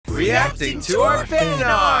reacting to our fan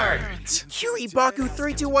art!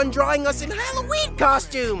 Kiribaku321 drawing us in Halloween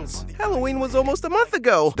costumes! Halloween was almost a month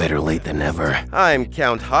ago. Better late than never. I'm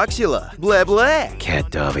Count Hoxula. Blah blah.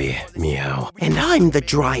 Cat Dabi. Meow. And I'm the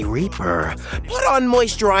Dry Reaper. Put on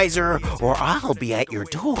moisturizer, or I'll be at your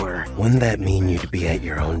door. Wouldn't that mean you'd be at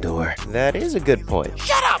your own door? That is a good point.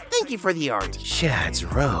 Shut up! Thank you for the art. Shads,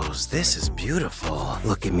 Rose, this is beautiful.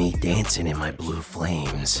 Look at me dancing in my blue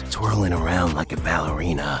flames, twirling around like a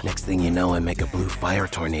ballerina. Next thing you know, I make a blue fire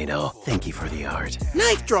tornado. Thank you for the art.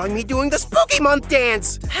 Knife drawing me doing the Spooky Month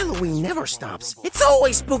dance! Halloween never stops. It's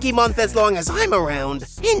always Spooky Month as long as I'm around.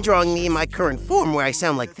 In drawing me in my current form where I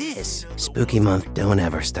sound like this. Spooky month don't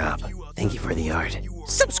ever stop. Thank you for the art.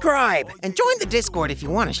 Subscribe and join the Discord if you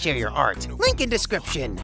want to share your art. Link in description.